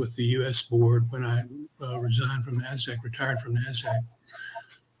involved with the U.S. board when I retired from NASDAQ.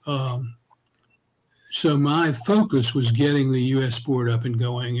 So my focus was getting the U.S. board up and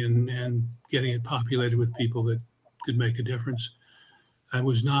going and getting it populated with people that could make a difference. I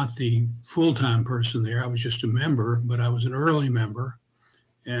was not the full-time person there. I was just a member, but I was an early member,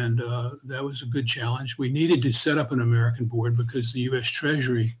 and that was a good challenge. We needed to set up an American board because the U.S.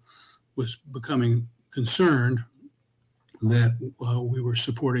 Treasury was becoming concerned that we were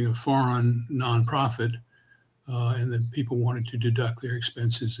supporting a foreign nonprofit, and that people wanted to deduct their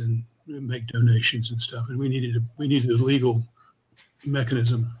expenses and make donations and stuff. And we needed a legal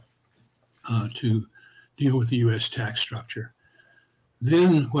mechanism to deal with the U.S. tax structure.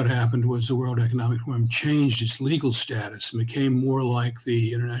 Then what happened was the World Economic Forum changed its legal status and became more like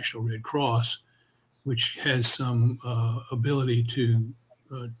the International Red Cross, which has some ability to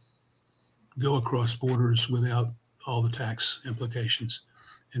go across borders without all the tax implications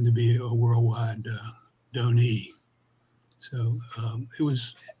and to be a worldwide donee. So it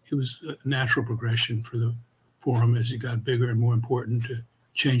was a natural progression for the forum as it got bigger and more important to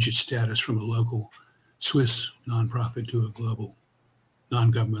change its status from a local Swiss nonprofit to a global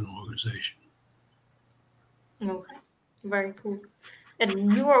non-governmental organization. Okay, very cool.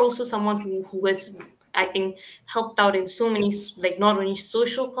 And you are also someone who has, I think, helped out in so many, like not only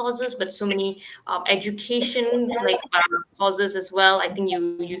social causes, but so many education causes as well. I think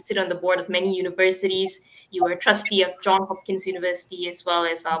you sit on the board of many universities. You are a trustee of Johns Hopkins University, as well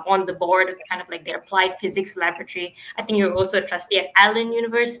as on the board of kind of like their applied physics laboratory. I think you're also a trustee at Allen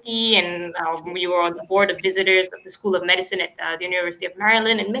University, and you were on the board of visitors of the School of Medicine at the University of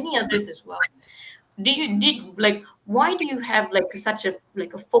Maryland, and many others as well. Why do you have like such a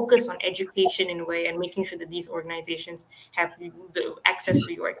focus on education in a way, and making sure that these organizations have the access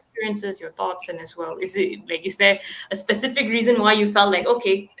to your experiences, your thoughts, and as well, is there a specific reason why you felt like,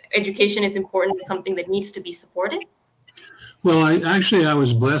 okay, education is important, it's something that needs to be supported? Well, I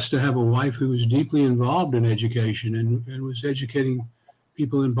was blessed to have a wife who was deeply involved in education and was educating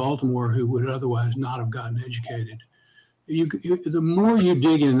people in Baltimore who would otherwise not have gotten educated. The more you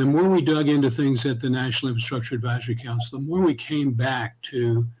dig in, the more we dug into things at the National Infrastructure Advisory Council, the more we came back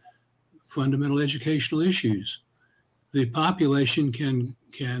to fundamental educational issues. The population can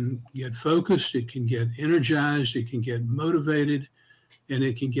get focused, it can get energized, it can get motivated, and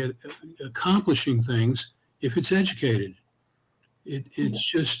it can get accomplishing things if it's educated. It's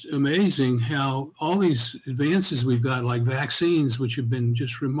just amazing how all these advances we've got, like vaccines, which have been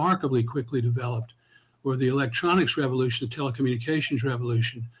just remarkably quickly developed, or the electronics revolution, the telecommunications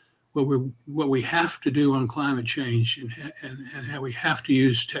revolution, what we have to do on climate change and how we have to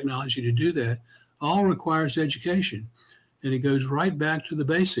use technology to do that, all requires education. And it goes right back to the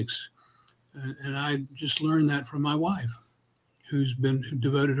basics. And I just learned that from my wife, who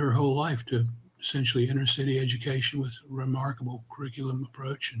devoted her whole life to essentially inner city education with remarkable curriculum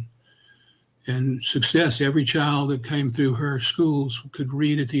approach and success. Every child that came through her schools could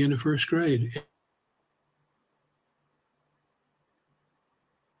read at the end of first grade.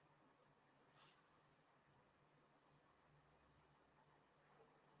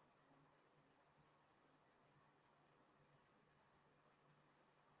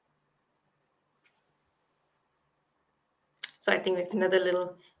 So I think we have another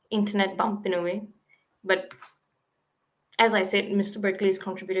little internet bump in a way. But as I said, Mr. Berkeley has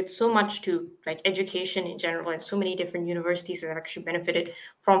contributed so much to like education in general, and so many different universities have actually benefited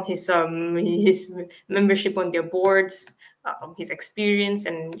from his membership on their boards, his experience,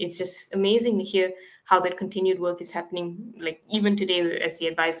 and it's just amazing to hear how that continued work is happening. Like even today, as he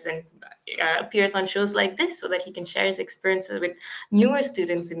advises and appears on shows like this, so that he can share his experiences with newer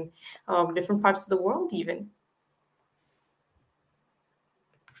students in different parts of the world, even.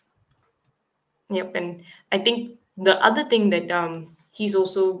 Yep, and I think the other thing that he's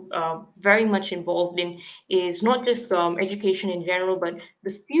also very much involved in is not just education in general, but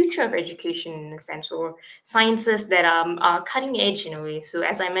the future of education in a sense, or sciences that are cutting edge in a way. So,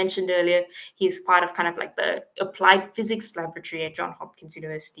 as I mentioned earlier, he's part of kind of like the Applied Physics Laboratory at Johns Hopkins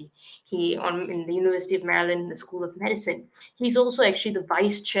University. In the University of Maryland, the School of Medicine. He's also actually the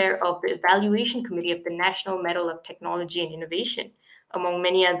vice chair of the Evaluation Committee of the National Medal of Technology and Innovation, among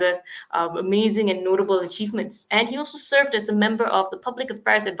many other amazing and notable achievements. And he also served as a member of the Public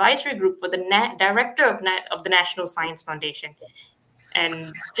Affairs Advisory Group for the director of the National Science Foundation.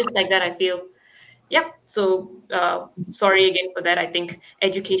 And just like that, I feel, yep. So sorry again for that. I think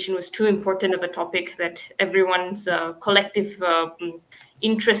education was too important of a topic that everyone's collective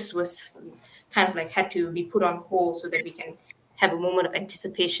interest was kind of like had to be put on hold so that we can have a moment of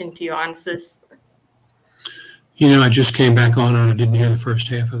anticipation to your answers. You know, I just came back on and I didn't hear the first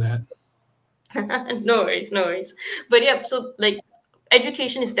half of that. No worries. But yeah, so like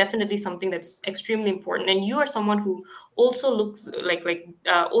education is definitely something that's extremely important, and you are someone who also looks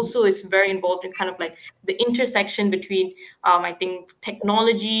also is very involved in kind of like the intersection between I think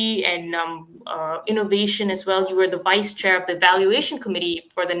technology and innovation as well. You were the vice chair of the evaluation committee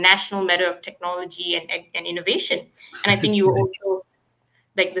for the National Medal of Technology and Innovation, and I think you were also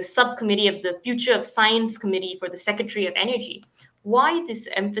like the subcommittee of the Future of Science Committee for the Secretary of Energy. Why this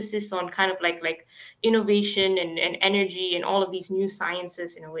emphasis on kind of like innovation and energy and all of these new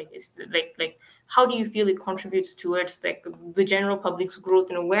sciences in a way? Is like how do you feel it contributes towards like the general public's growth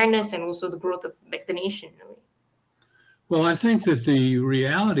and awareness and also the growth of like the nation in a way? Well, I think that the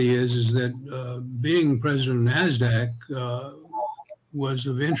reality is that being president of NASDAQ was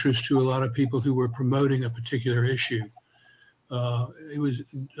of interest to a lot of people who were promoting a particular issue. It was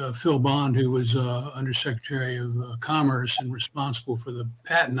Phil Bond, who was Undersecretary of Commerce and responsible for the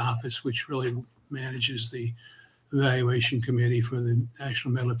Patent Office, which really manages the Evaluation Committee for the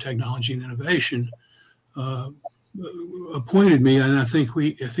National Medal of Technology and Innovation, appointed me, and I think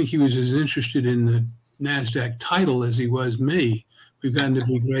he was as interested in the NASDAQ title as he was me. We've gotten to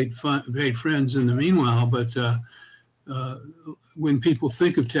be great friends in the meanwhile, but when people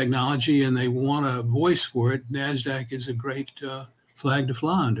think of technology and they want a voice for it, NASDAQ is a great flag to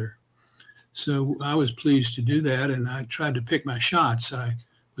fly under. So I was pleased to do that, and I tried to pick my shots. I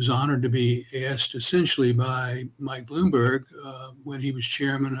was honored to be asked essentially by Mike Bloomberg when he was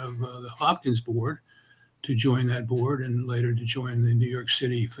chairman of the Hopkins board to join that board and later to join the New York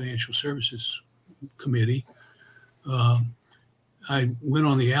City Financial Services Committee. I went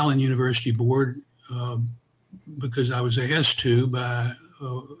on the Allen University board because I was asked to by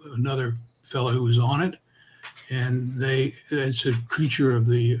another fellow who was on it. And it's a creature of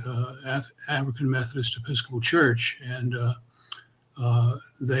the African Methodist Episcopal Church. And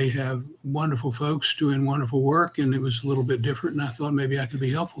they have wonderful folks doing wonderful work. And it was a little bit different. And I thought maybe I could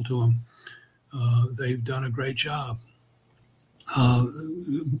be helpful to them. They've done a great job.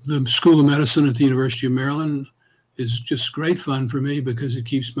 The School of Medicine at the University of Maryland is just great fun for me because it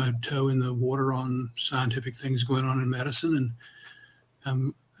keeps my toe in the water on scientific things going on in medicine. And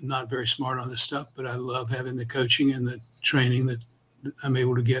I'm not very smart on this stuff, but I love having the coaching and the training that I'm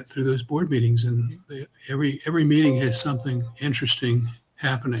able to get through those board meetings. And every meeting has something interesting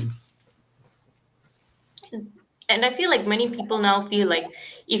happening. And I feel like many people now feel like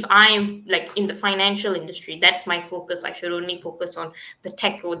if I'm like in the financial industry, that's my focus. I should only focus on the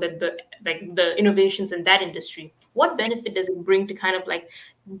tech or the innovations in that industry. What benefit does it bring to kind of like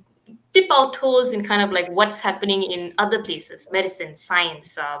dip our toes in kind of like what's happening in other places, medicine,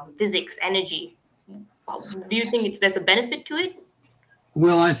 science, physics, energy? Do you think there's a benefit to it?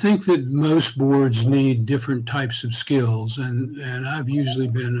 Well, I think that most boards need different types of skills, and I've usually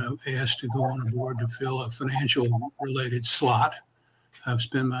been asked to go on a board to fill a financial related slot. I've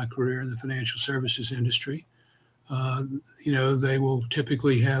spent my career in the financial services industry. Uh, they will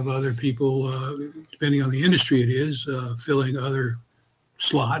typically have other people, depending on the industry it is, filling other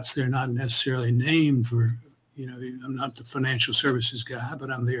slots. They're not necessarily named for, I'm not the financial services guy,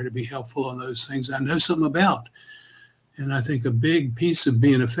 but I'm there to be helpful on those things I know something about. And I think a big piece of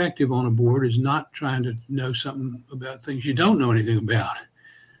being effective on a board is not trying to know something about things you don't know anything about.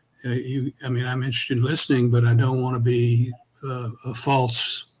 I'm interested in listening, but I don't want to be a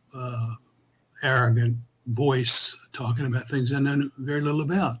false, arrogant voice talking about things I know very little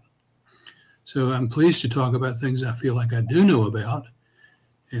about. So I'm pleased to talk about things I feel like I do know about.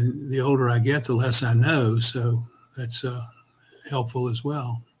 And the older I get, the less I know. So that's helpful as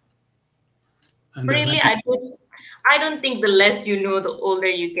well. Really, I don't think the less you know, the older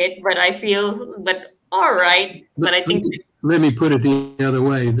you get. But all right. But I think let me put it the other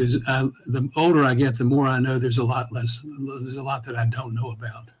way. The older I get, the more I know. There's a lot that I don't know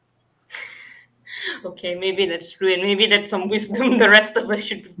about. okay, maybe that's true, and maybe that's some wisdom the rest of us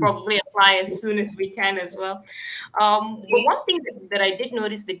should probably apply as soon as we can as well. But one thing that I did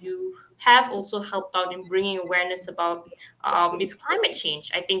notice that you have also helped out in bringing awareness about is climate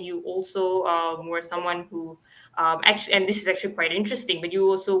change. I think you also were someone who actually, and this is actually quite interesting, but you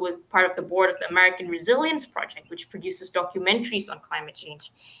also were part of the board of the American Resilience Project, which produces documentaries on climate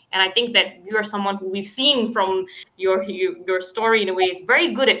change. And I think that you are someone who we've seen from your story in a way is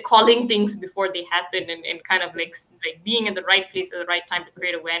very good at calling things before they happen, and kind of like being in the right place at the right time to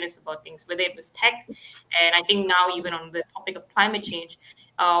create awareness about things, whether it was tech, and I think now even on the topic of climate change.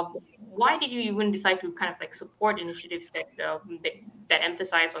 Why did you even decide to kind of like support initiatives that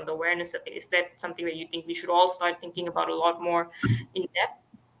emphasize on the awareness of it? Is that something that you think we should all start thinking about a lot more in depth?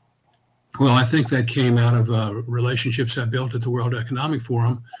 Well, I think that came out of relationships I built at the World Economic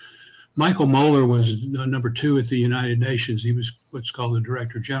Forum. Michael Moeller was number 2 at the United Nations. He was what's called the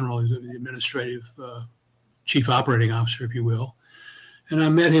Director General. He's the administrative chief operating officer, if you will. And I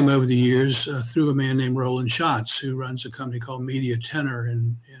met him over the years through a man named Roland Schatz, who runs a company called Media Tenor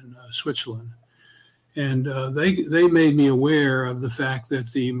in Switzerland. And they made me aware of the fact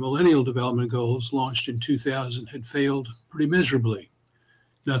that the Millennial Development Goals launched in 2000 had failed pretty miserably.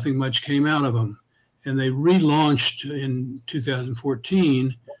 Nothing much came out of them. And they relaunched in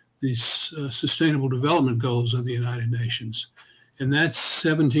 2014 these Sustainable Development Goals of the United Nations. And that's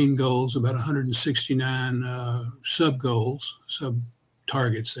 17 goals, about 169 sub-goals,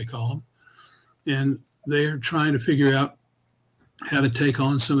 sub-targets they call them. And they're trying to figure out how to take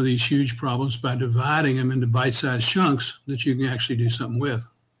on some of these huge problems by dividing them into bite-sized chunks that you can actually do something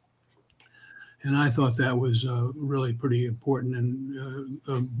with. And I thought that was really pretty important and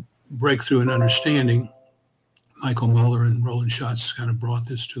a breakthrough in understanding. Michael Mueller and Roland Schatz kind of brought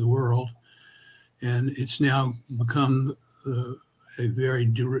this to the world. And it's now become a very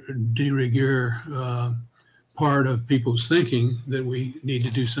de rigueur part of people's thinking that we need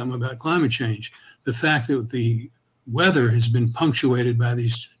to do something about climate change. The fact that the weather has been punctuated by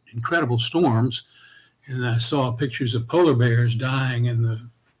these incredible storms, and I saw pictures of polar bears dying in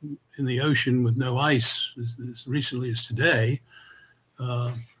the ocean with no ice as recently as today,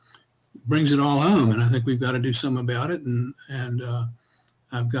 brings it all home. And I think we've got to do something about it. And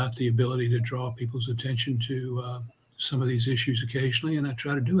I've got the ability to draw people's attention to some of these issues occasionally, and I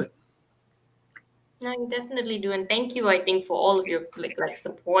try to do it. No, you definitely do, and thank you. I think for all of your like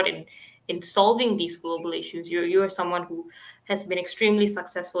support in solving these global issues. You're someone who has been extremely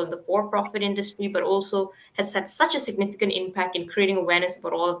successful in the for-profit industry, but also has had such a significant impact in creating awareness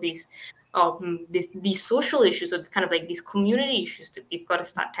about all of these social issues, or kind of like these community issues that we've got to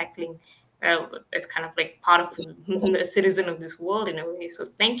start tackling as kind of like part of a citizen of this world in a way. So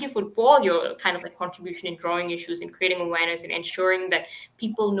thank you for all your kind of like contribution in drawing issues, in creating awareness, and ensuring that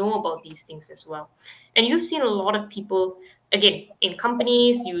people know about these things as well. And you've seen a lot of people, again, in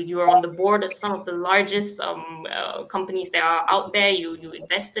companies. You are on the board of some of the largest companies that are out there. You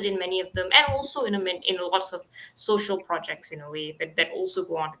invested in many of them, and also in lots of social projects in a way that also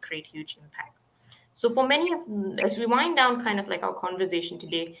go on to create huge impact. So for many of, as we wind down kind of like our conversation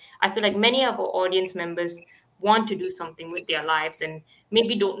today, I feel like many of our audience members want to do something with their lives and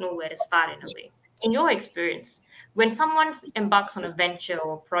maybe don't know where to start in a way. In your experience, when someone embarks on a venture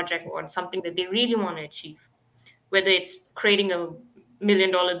or project or something that they really want to achieve, whether it's creating $1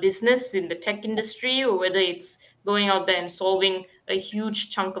 million business in the tech industry, or whether it's going out there and solving a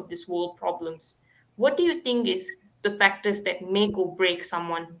huge chunk of this world problems, what do you think is the factors that make or break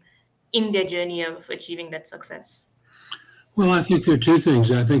someone in their journey of achieving that success? Well, I think there are two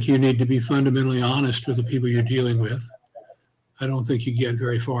things. I think you need to be fundamentally honest with the people you're dealing with. I don't think you get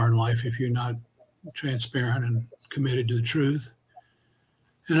very far in life if you're not transparent and committed to the truth.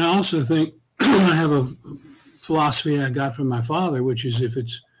 And I also think I have a philosophy I got from my father, which is if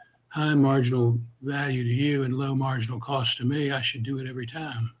it's high marginal value to you and low marginal cost to me, I should do it every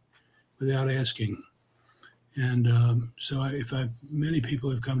time without asking. And many people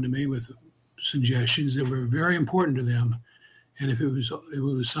have come to me with suggestions that were very important to them. And if it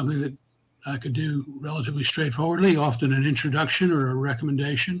was something that I could do relatively straightforwardly, often an introduction or a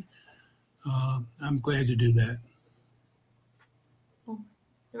recommendation, I'm glad to do that.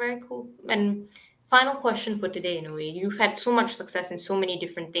 Very cool. And final question for today, in a way, you've had so much success in so many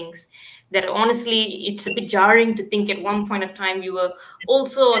different things that honestly, it's a bit jarring to think at one point of time you were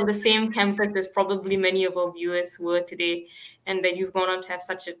also on the same campus as probably many of our viewers were today, and that you've gone on to have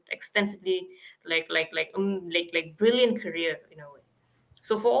such an extensively like brilliant career in a way.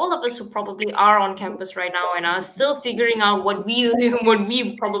 So for all of us who probably are on campus right now and are still figuring out what we what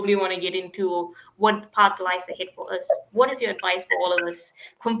we probably want to get into, or what path lies ahead for us, what is your advice for all of us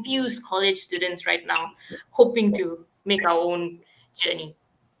confused college students right now, hoping to make our own journey?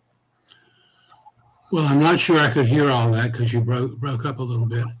 Well, I'm not sure I could hear all that because you broke up a little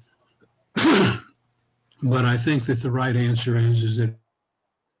bit. But I think that the right answer is that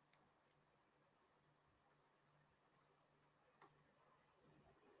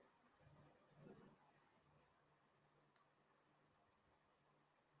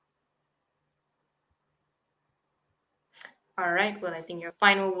All right. Well, I think your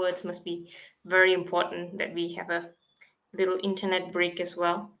final words must be very important that we have a little internet break as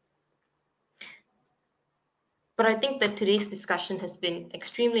well. But I think that today's discussion has been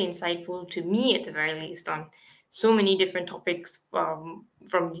extremely insightful to me, at the very least, on so many different topics from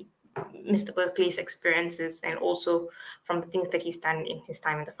Mr. Berkeley's experiences and also from the things that he's done in his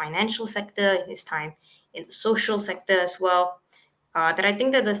time in the financial sector, in his time in the social sector as well. That I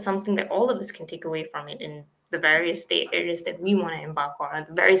think that there's something that all of us can take away from it in the various state areas that we want to embark on, and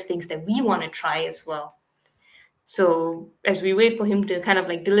the various things that we want to try as well. So as we wait for him to kind of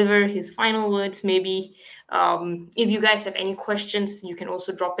like deliver his final words, maybe if you guys have any questions, you can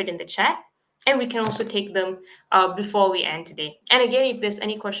also drop it in the chat, and we can also take them before we end today. And again, if there's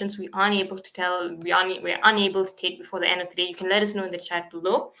any questions we aren't able to we're unable to take before the end of today, you can let us know in the chat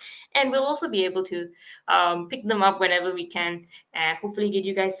below, and we'll also be able to pick them up whenever we can, and hopefully get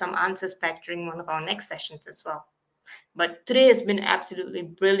you guys some answers back during one of our next sessions as well. But today has been absolutely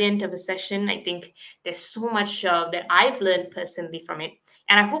brilliant of a session. I think there's so much that I've learned personally from it.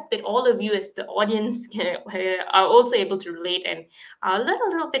 And I hope that all of you as the audience are also able to relate and learn a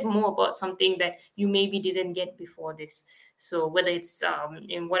little bit more about something that you maybe didn't get before this. So whether it's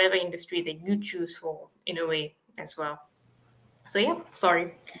in whatever industry that you choose for, in a way as well. So yeah,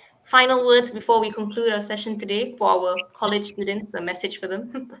 sorry. Final words before we conclude our session today for our college students, a message for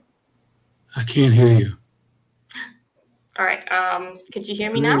them. I can't hear you. All right. Could you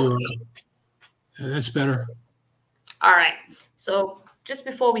hear me There now? you are. That's better. All right. So just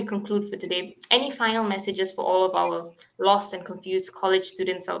before we conclude for today, any final messages for all of our lost and confused college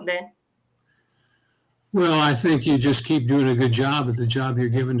students out there? Well, I think you just keep doing a good job at the job you're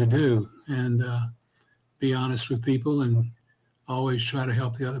given to do, and be honest with people and always try to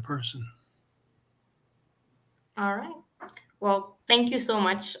help the other person. All right. Well, thank you so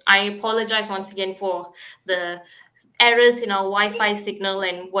much. I apologize once again for the errors in our Wi-Fi signal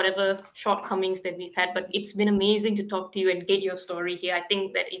and whatever shortcomings that we've had, but it's been amazing to talk to you and get your story here. I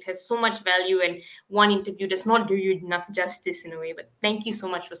think that it has so much value, and one interview does not do you enough justice in a way, but thank you so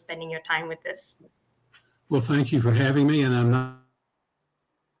much for spending your time with us. Well, thank you for having me, and I'm not.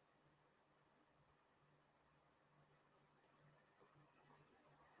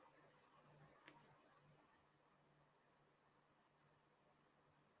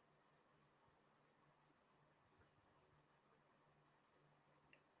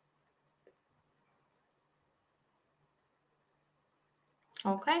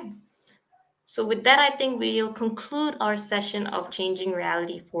 Okay. So with that, I think we'll conclude our session of Changing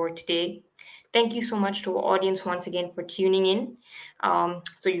Reality for today. Thank you so much to our audience once again for tuning in.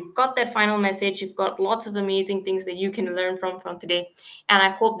 So you've got that final message. You've got lots of amazing things that you can learn from today. And I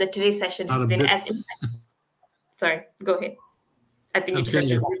hope that today's session has been as impactful. Sorry, go ahead. I think you just have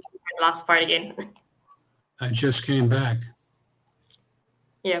to repeat the last part again. I just came back.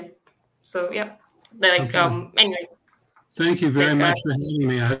 Yeah. So, yeah. Anyway. Thank you very much for having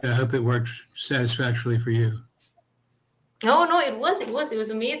me. I hope it worked satisfactorily for you. No, it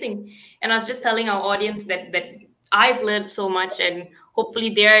was amazing. And I was just telling our audience that I've learned so much, and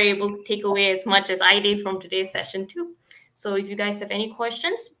hopefully they're able to take away as much as I did from today's session too. So if you guys have any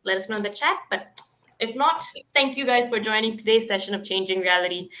questions, let us know in the chat. But if not, thank you guys for joining today's session of Changing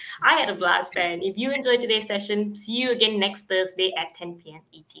Reality. I had a blast, and if you enjoyed today's session, see you again next Thursday at 10 p.m.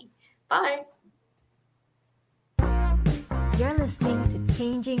 ET. Bye. You're listening to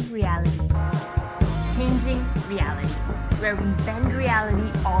Changing Reality. Changing Reality, where we bend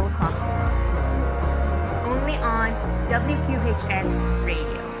reality all across the world. Only on WQHS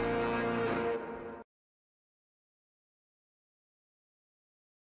Radio.